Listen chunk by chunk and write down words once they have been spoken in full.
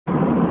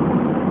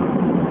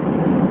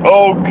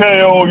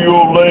Okay, all you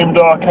lame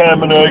duck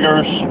ham and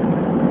eggers.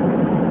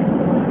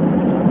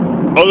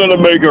 I'm gonna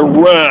make a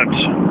rant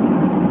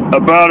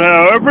about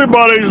how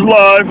everybody's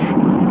life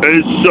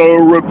is so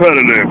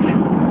repetitive.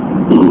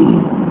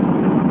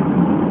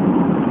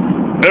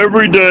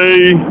 Every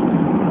day,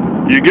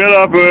 you get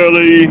up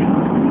early,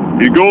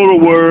 you go to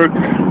work,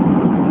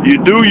 you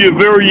do your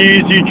very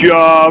easy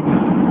job,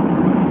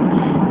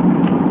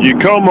 you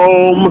come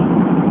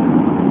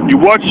home, you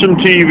watch some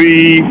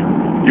TV,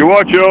 you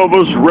watch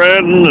Elvis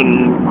ranting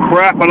and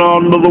crapping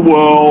onto the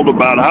world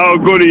about how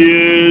good he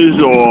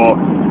is, or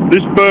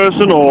this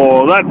person,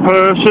 or that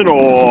person,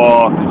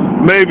 or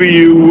maybe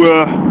you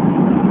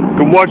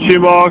can watch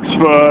him ask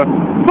for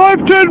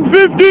 $5, $10,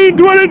 $15,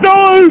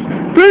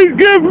 $20. Please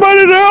give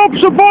money to help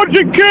support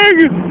your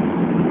king.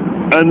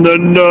 And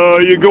then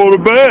you go to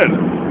bed.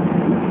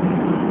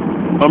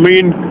 I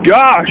mean,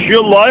 gosh,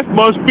 your life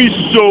must be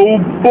so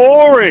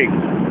boring.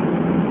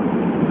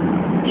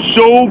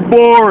 So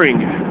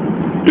boring.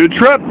 You're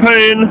trapped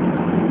paying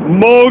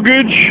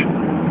mortgage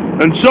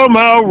and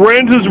somehow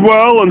rent as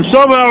well, and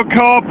somehow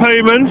car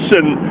payments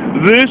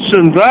and this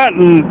and that,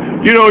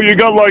 and you know, you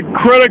got like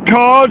credit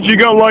cards, you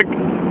got like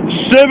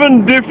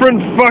 7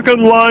 different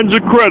fucking lines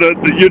of credit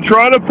that you're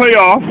trying to pay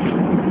off,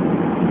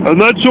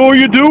 and that's all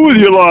you do with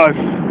your life.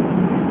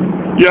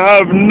 You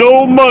have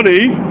no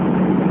money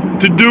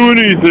to do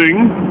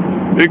anything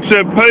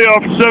except pay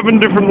off 7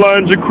 different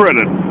lines of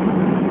credit.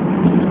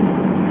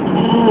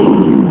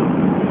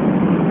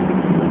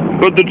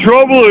 But the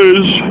trouble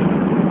is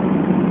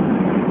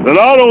that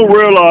I don't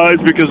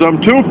realize, because I'm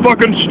too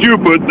fucking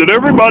stupid, that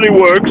everybody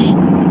works,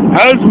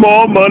 has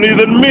more money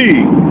than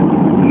me.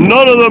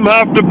 None of them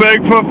have to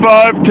beg for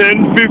 $5,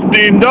 $10,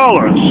 $15.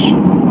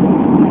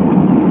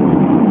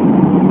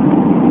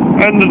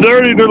 And the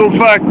dirty little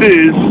fact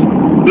is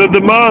that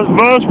the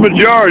vast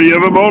majority of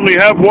them only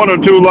have 1 or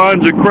 2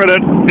 lines of credit,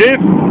 if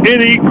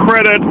any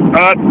credit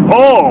at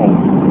all.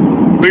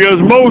 Because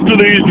most of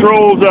these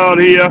trolls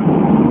out here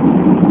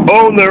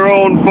own their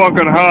own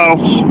fucking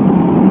house,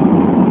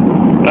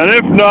 and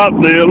if not,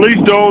 they at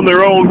least own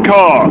their own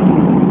car.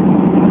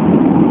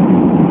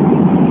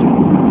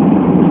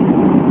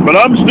 But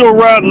I'm still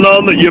ranting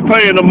on that you're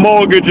paying a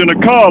mortgage and a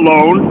car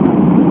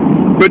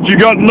loan, but you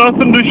got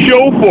nothing to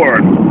show for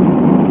it.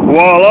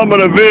 While I'm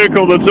in a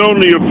vehicle that's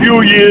only a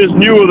few years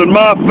newer than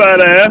my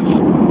fat ass,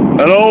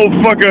 an old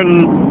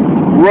fucking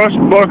rust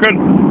bucket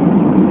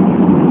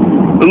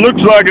that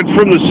looks like it's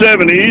from the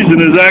 70s and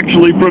is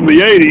actually from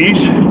the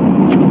 80s.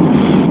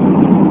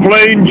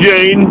 Plain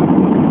Jane,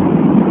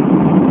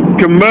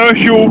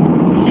 commercial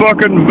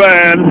fucking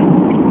van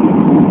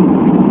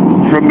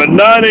from the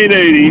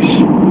 1980s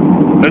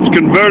that's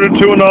converted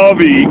to an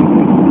RV,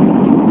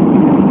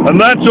 and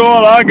that's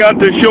all I got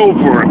to show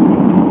for it.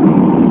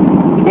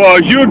 Well,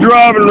 as you're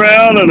driving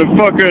around in a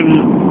fucking,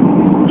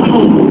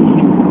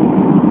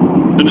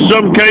 in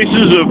some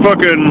cases, a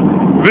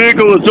fucking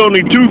vehicle that's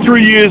only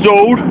 2-3 years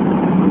old,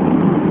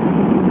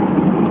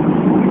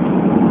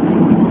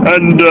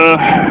 and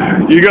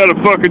you got a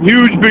fucking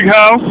huge big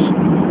house,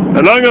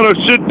 and I'm gonna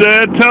sit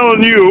there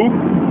telling you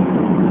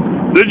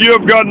that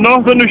you've got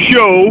nothing to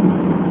show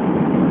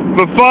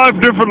for 5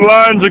 different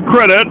lines of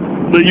credit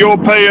that you're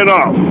paying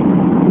off.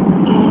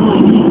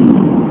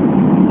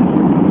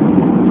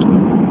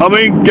 I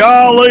mean,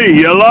 golly,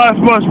 your life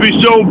must be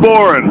so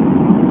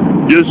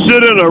boring. You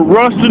sit in a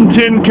rusting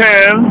tin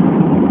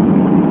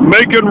can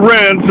making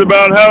rants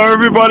about how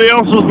everybody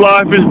else's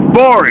life is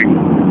boring,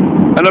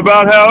 and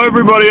about how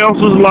everybody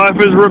else's life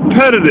is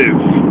repetitive.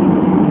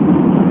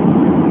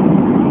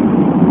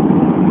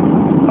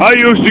 I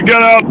used to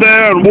get out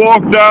there and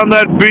walk down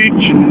that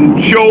beach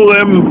and show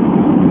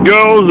them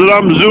girls that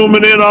I'm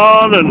zooming in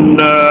on, and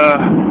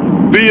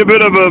be a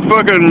bit of a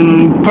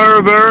fucking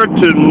pervert,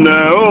 and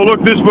oh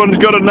look, this one's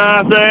got a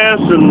nice ass,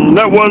 and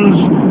that one's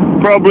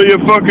probably a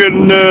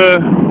fucking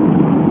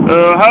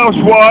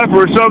housewife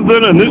or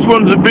something, and this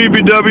one's a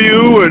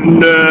BBW,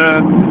 and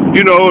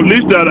you know, at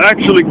least I'd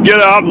actually get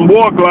out and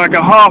walk like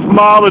a half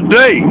mile a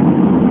day.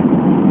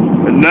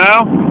 And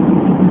now,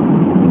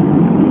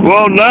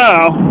 well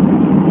now,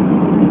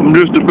 I'm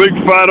just a big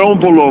fat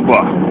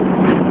oompa-loompa.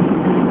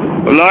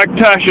 Like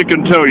Tasha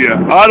can tell you,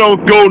 I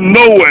don't go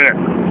nowhere.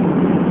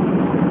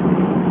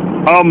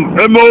 I'm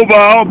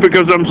immobile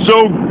because I'm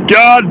so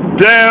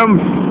goddamn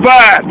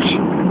fat.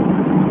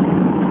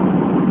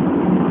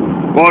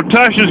 While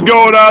Tasha's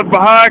going out for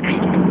hikes,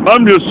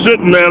 I'm just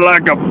sitting there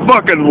like a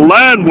fucking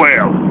land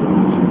whale.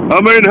 I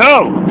mean,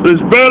 hell,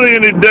 there's barely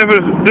any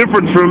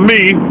difference from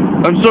me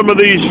and some of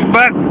these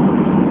fat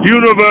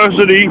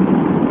university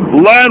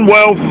land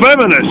whale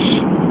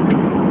feminists.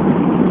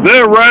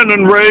 They're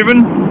ranting and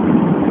raving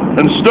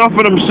and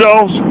stuffing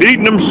themselves,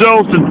 eating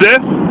themselves to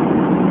death,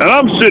 and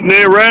I'm sitting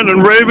there ranting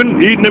and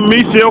raving, eating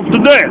myself to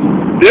death.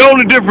 The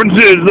only difference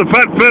is the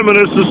fat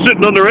feminists are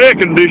sitting under air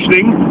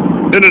conditioning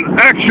in an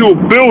actual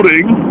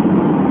building,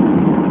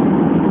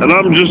 and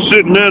I'm just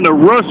sitting there in a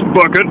rust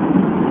bucket,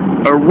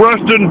 a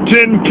rusting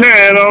tin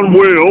can on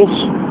wheels,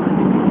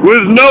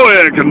 with no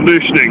air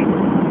conditioning.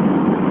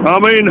 I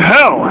mean,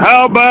 hell,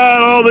 how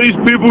about all these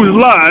people's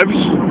lives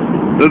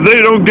that they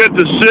don't get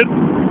to sit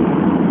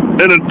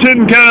in a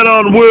tin can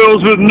on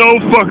wheels with no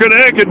fucking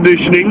air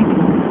conditioning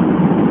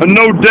and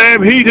no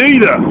damn heat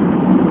either?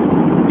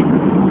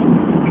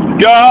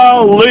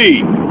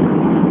 Golly.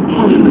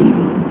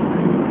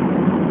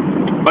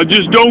 I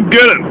just don't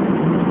get it.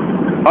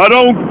 I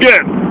don't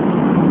get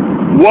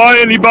why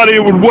anybody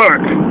would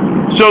work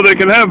so they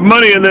can have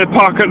money in their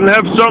pocket and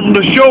have something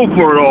to show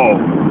for it all.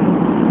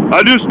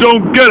 I just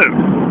don't get it.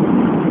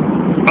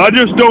 I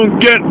just don't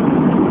get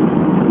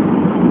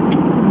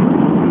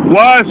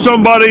why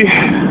somebody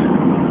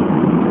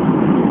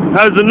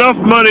has enough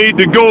money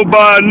to go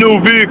buy a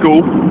new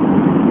vehicle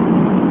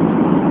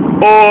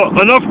or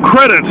enough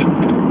credit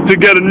to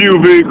get a new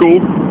vehicle,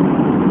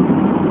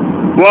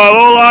 while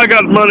all I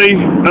got money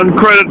and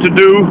credit to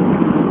do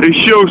is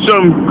show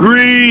some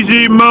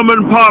greasy mom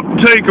and pop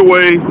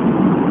takeaway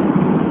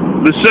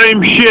the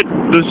same shit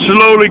that's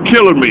slowly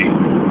killing me.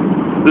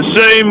 The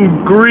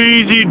same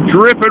greasy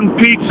dripping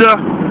pizza,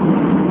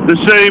 the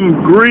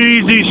same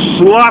greasy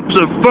slops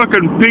of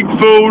fucking pig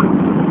food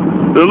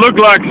that look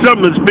like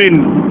something that's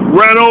been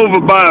ran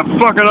over by a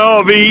fucking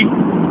RV,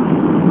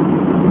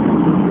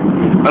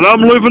 and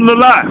I'm living the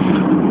life.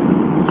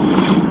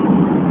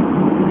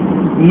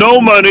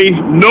 No money,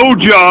 no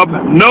job,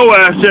 no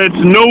assets,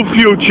 no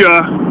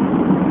future,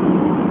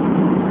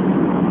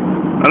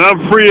 and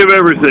I'm free of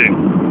everything.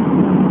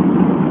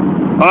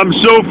 I'm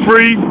so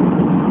free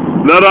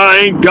that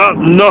I ain't got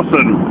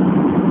nothing.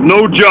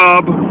 No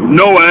job,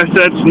 no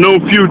assets, no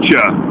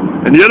future.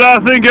 And yet I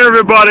think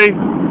everybody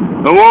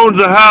who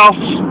owns a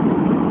house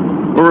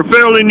or a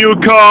fairly new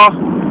car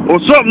or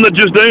something that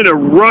just ain't a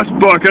rust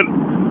bucket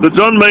that's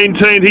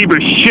unmaintained heap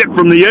of shit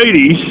from the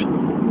 80s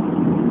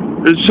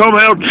is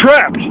somehow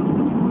trapped.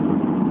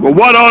 But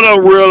what I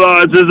don't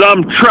realize is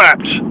I'm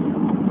trapped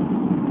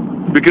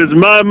because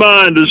my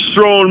mind has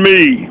thrown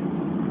me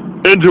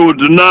into a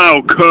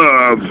denial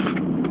curve.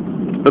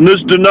 And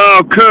this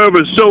denial curve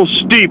is so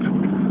steep,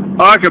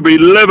 I could be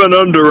living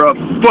under a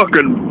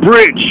fucking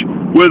bridge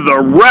with the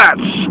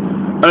rats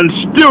and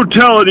still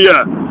telling you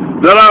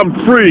that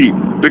I'm free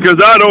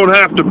because I don't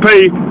have to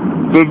pay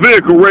for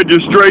vehicle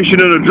registration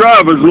and a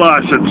driver's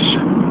license.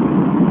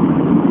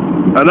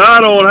 And I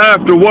don't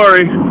have to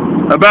worry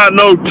about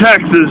no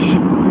taxes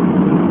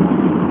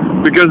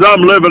because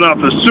I'm living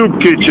off the soup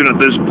kitchen at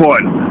this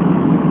point.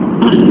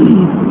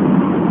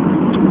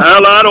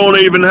 Hell, I don't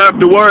even have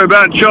to worry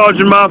about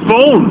charging my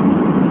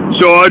phone.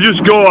 So I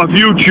just go off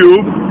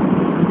YouTube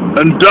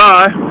and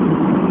die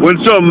when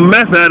some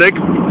meth addict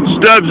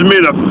stabs me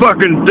to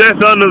fucking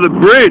death under the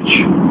bridge.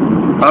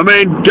 I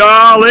mean,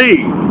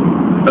 golly.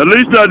 At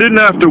least I didn't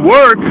have to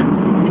work.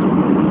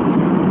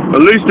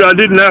 At least I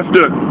didn't have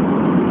to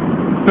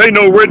pay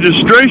no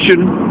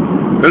registration.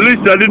 At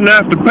least I didn't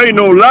have to pay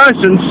no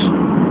license.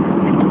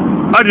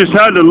 I just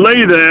had to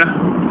lay there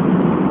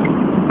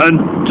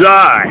and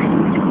die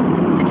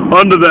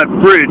under that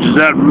bridge as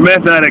that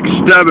meth addict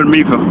stabbing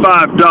me for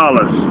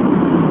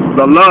 $5.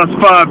 The last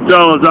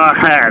 $5 I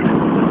had.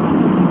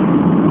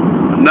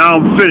 And now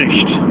I'm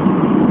finished.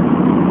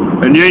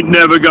 And you ain't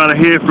never gonna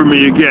hear from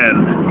me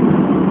again.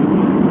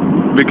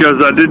 Because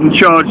I didn't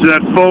charge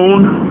that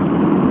phone,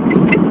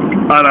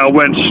 and I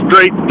went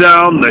straight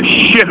down the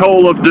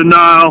shithole of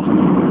denial,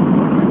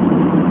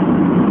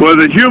 where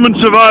the human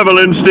survival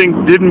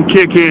instinct didn't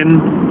kick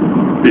in.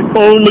 The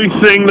only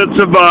thing that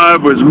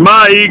survived was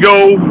my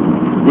ego,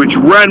 which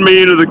ran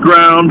me into the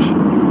ground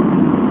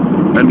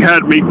and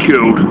had me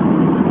killed.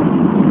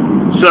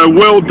 So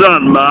well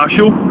done,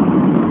 Marshall.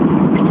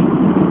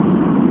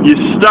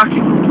 You're stuck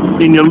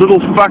in your little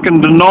fucking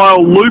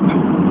denial loop,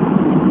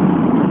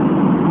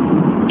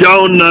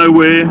 going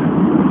nowhere,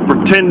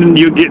 pretending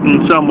you're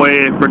getting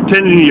somewhere,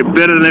 pretending you're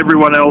better than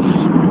everyone else.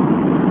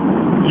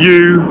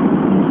 You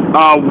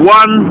are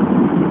one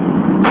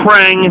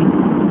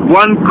prang,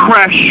 one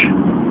crash,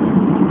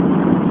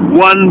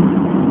 one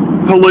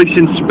police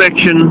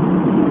inspection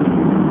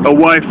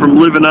away from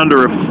living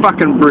under a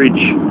fucking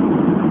bridge.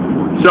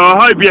 So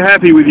I hope you're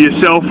happy with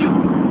yourself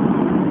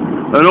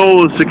and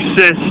all the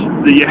success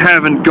that you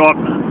haven't got.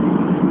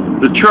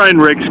 The train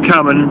wreck's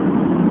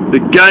coming, the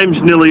game's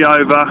nearly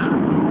over,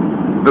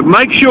 but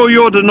make sure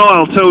your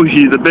denial tells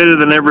you they're better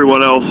than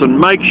everyone else, and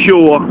make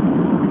sure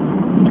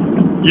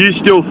you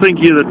still think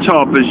you're the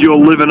top as you're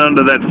living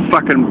under that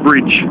fucking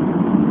bridge.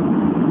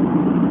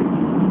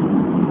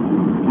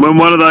 When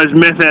one of those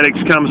meth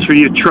addicts comes for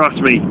you,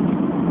 trust me,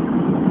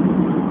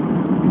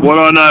 what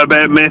I know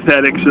about meth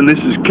addicts, and this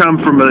has come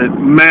from the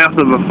mouth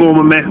of a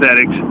former meth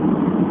addict,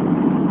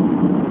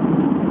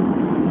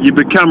 you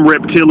become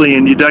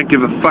reptilian. You don't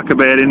give a fuck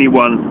about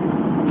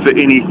anyone for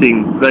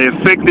anything. They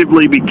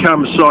effectively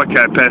become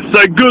psychopaths.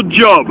 So good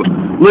job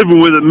living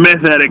with a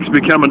meth addicts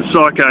becoming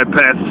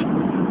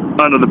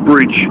psychopaths under the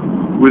bridge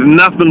with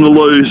nothing to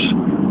lose,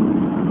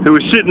 who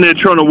are sitting there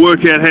trying to work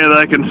out how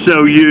they can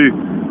sell you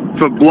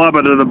for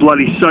blubber to the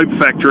bloody soap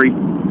factory.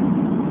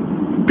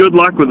 Good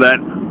luck with that.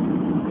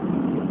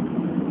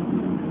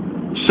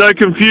 So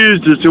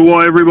confused as to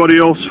why everybody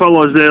else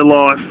follows their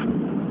life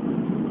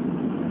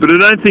But I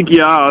don't think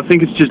you are. I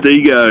think it's just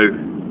ego.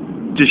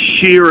 Just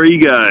sheer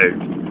ego.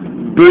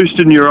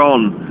 Boosting you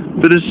on.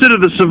 But instead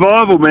of the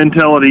survival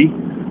mentality,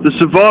 the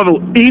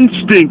survival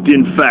instinct,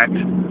 in fact,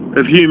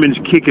 of humans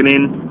kicking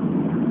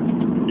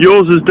in,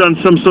 yours has done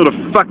some sort of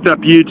fucked up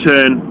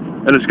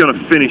U-turn and it's going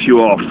to finish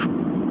you off.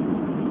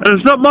 And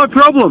it's not my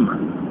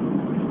problem.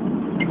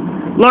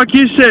 Like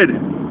you said,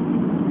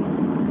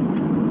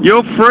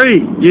 you're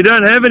free. You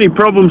don't have any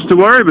problems to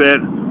worry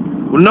about.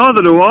 Well,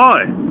 neither do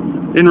I.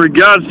 In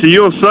regards to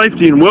your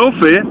safety and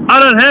welfare, I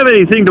don't have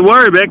anything to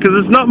worry about because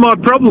it's not my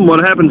problem what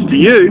happens to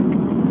you.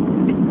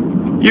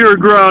 You're a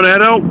grown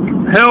adult.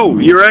 Hell,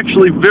 you're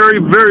actually very,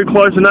 very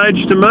close in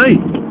age to me.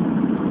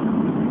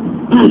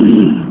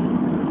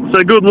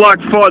 So good luck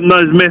fighting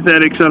those meth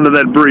addicts under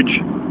that bridge.